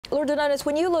Lord Adonis,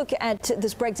 when you look at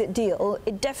this Brexit deal,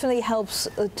 it definitely helps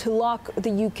to lock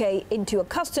the UK into a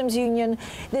customs union.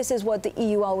 This is what the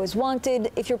EU always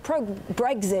wanted. If you're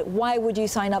pro-Brexit, why would you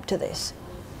sign up to this?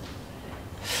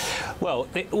 Well,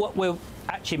 what we're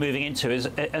actually moving into is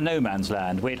a no man's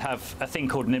land. We'd have a thing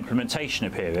called an implementation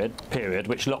period,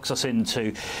 which locks us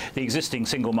into the existing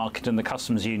single market and the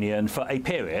customs union for a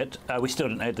period. We still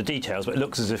don't know the details, but it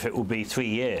looks as if it will be 3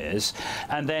 years,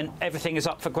 and then everything is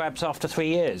up for grabs after 3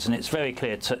 years. And it's very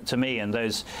clear to me and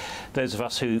those of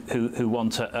us who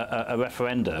want a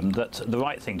referendum that the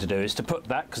right thing to do is to put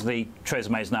that, because Theresa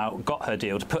May's now got her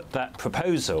deal, to put that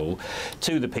proposal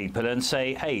to the people and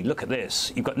say, hey, look at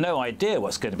this. You've got no idea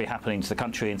what's going to be happening to the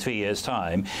country in 3 years'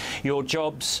 time. Your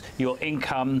jobs, your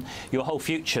income, your whole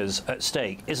future's at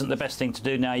stake. Isn't the best thing to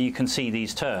do now you can see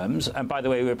these terms? And by the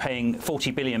way, we're paying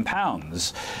 £40 billion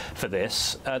for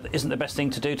this. Isn't the best thing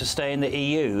to do to stay in the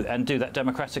EU and do that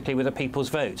democratically with a people's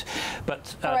vote?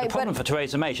 But the problem for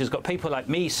Theresa May, she's got people like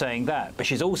me saying that, but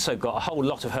she's also got a whole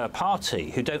lot of her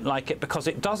party who don't like it because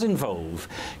it does involve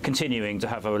continuing to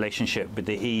have a relationship with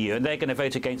the EU, and they're going to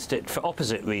vote against it for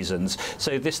opposite reasons.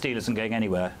 So this deal isn't going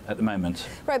anywhere at the moment.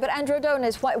 Right, but Andrew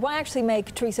Adonis, why actually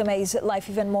make Theresa May's life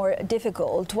even more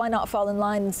difficult? Why not fall in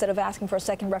line instead of asking for a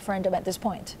second referendum at this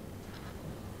point?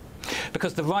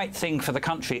 Because the right thing for the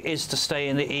country is to stay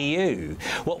in the EU.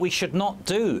 What we should not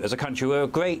do as a country, we're a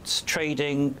great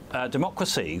trading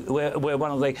democracy. We're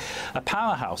one of a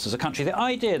powerhouse as a country. The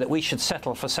idea that we should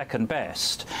settle for second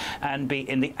best and be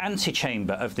in the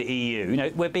antechamber of the EU, you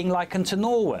know, we're being likened to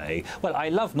Norway. Well, I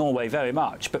love Norway very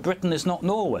much, but Britain is not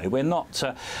Norway. We're not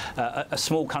a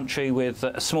small country with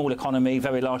a small economy,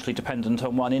 very largely dependent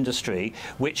on one industry,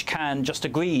 which can just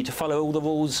agree to follow all the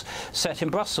rules set in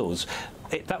Brussels.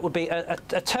 That would be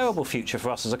a terrible future for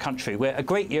us as a country. We're a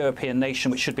great European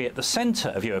nation which should be at the centre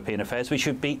of European affairs. We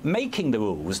should be making the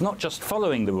rules, not just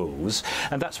following the rules,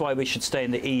 and that's why we should stay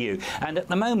in the EU. And at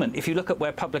the moment, if you look at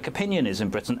where public opinion is in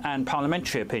Britain and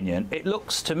parliamentary opinion, it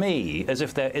looks to me as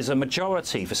if there is a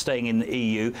majority for staying in the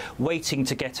EU waiting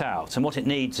to get out. And what it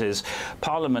needs is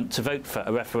Parliament to vote for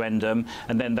a referendum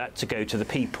and then that to go to the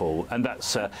people. And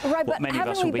that's what many of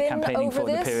us will be campaigning for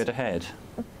in the period ahead.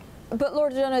 But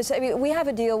Lord Adonis, I mean, we have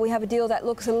a deal that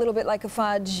looks a little bit like a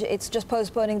fudge. It's just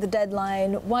postponing the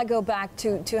deadline. Why go back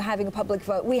to having a public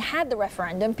vote? We had the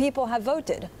referendum. People have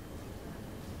voted.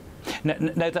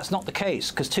 No, that's not the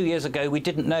case, because 2 years ago we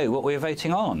didn't know what we were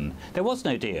voting on. There was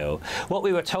no deal. What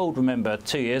we were told, remember,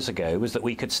 2 years ago was that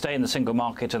we could stay in the single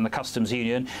market and the customs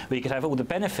union, we could have all the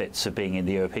benefits of being in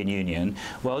the European Union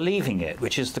while leaving it,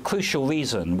 which is the crucial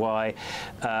reason why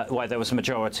there was a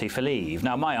majority for leave.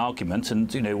 Now, my argument,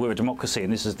 and you know, we're a democracy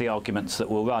and this is the arguments that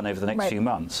will run over the next few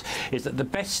months, is that the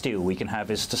best deal we can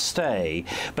have is to stay.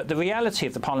 But the reality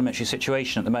of the parliamentary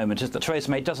situation at the moment is that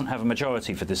Theresa May doesn't have a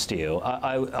majority for this deal.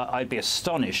 I'd be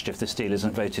astonished if this deal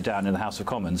isn't voted down in the House of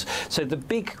Commons. So the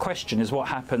big question is what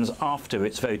happens after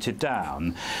it's voted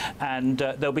down. And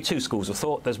there'll be two schools of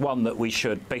thought. There's one that we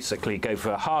should basically go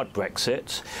for a hard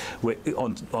Brexit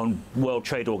on World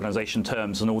Trade Organization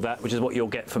terms and all that, which is what you'll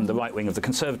get from the right wing of the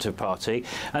Conservative Party.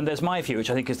 And there's my view, which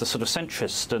I think is the sort of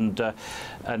centrist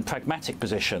and pragmatic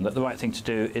position, that the right thing to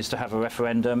do is to have a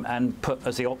referendum and put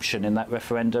as the option in that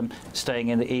referendum staying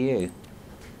in the EU.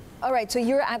 All right, so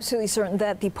you're absolutely certain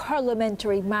that the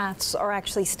parliamentary maths are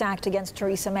actually stacked against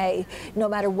Theresa May, no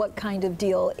matter what kind of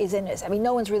deal is in it. I mean,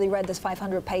 no one's really read this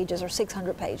 500 pages or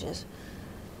 600 pages.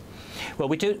 Well,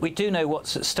 we do know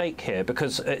what's at stake here,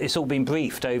 because it's all been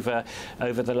briefed over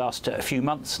the last few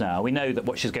months now. We know that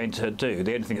what she's going to do,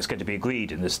 the only thing that's going to be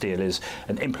agreed in this deal is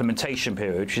an implementation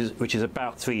period, which is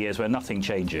about 3 years where nothing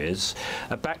changes,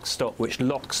 a backstop which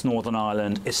locks Northern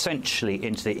Ireland essentially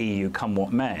into the EU come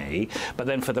what may, but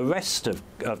then for the rest of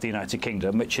the United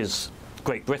Kingdom, which is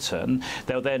Great Britain,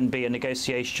 there'll then be a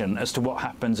negotiation as to what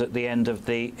happens at the end of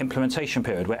the implementation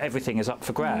period, where everything is up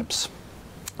for grabs.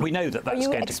 We know that that's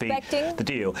going to be the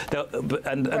deal,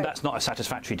 and that's not a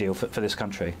satisfactory deal for this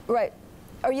country. Right.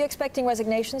 Are you expecting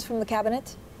resignations from the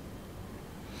cabinet?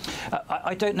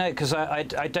 I don't know, because I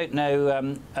don't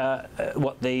know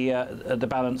what the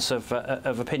balance of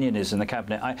opinion is in the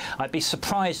cabinet. I'd be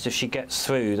surprised if she gets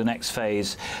through the next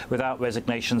phase without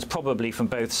resignations, probably from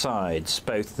both sides,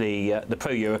 both the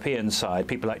pro-European side,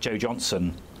 people like Jo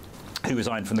Johnson, who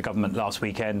resigned from the government last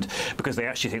weekend, because they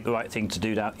actually think the right thing to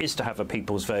do now is to have a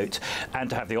people's vote and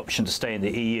to have the option to stay in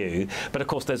the EU. But of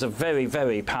course there's a very,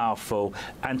 very powerful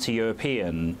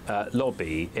anti-European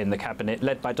lobby in the cabinet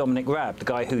led by Dominic Raab, the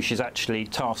guy who she's actually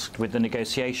tasked with the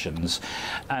negotiations.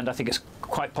 And I think it's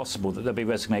quite possible that there'll be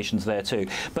resignations there too.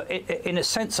 But in a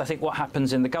sense, I think what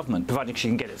happens in the government, providing she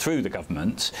can get it through the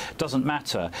government, doesn't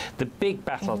matter. The big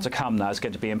battle to come now is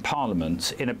going to be in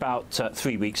Parliament in about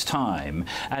 3 weeks' time.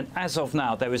 And as of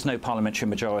now, there is no parliamentary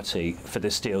majority for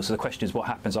this deal. So the question is what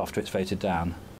happens after it's voted down.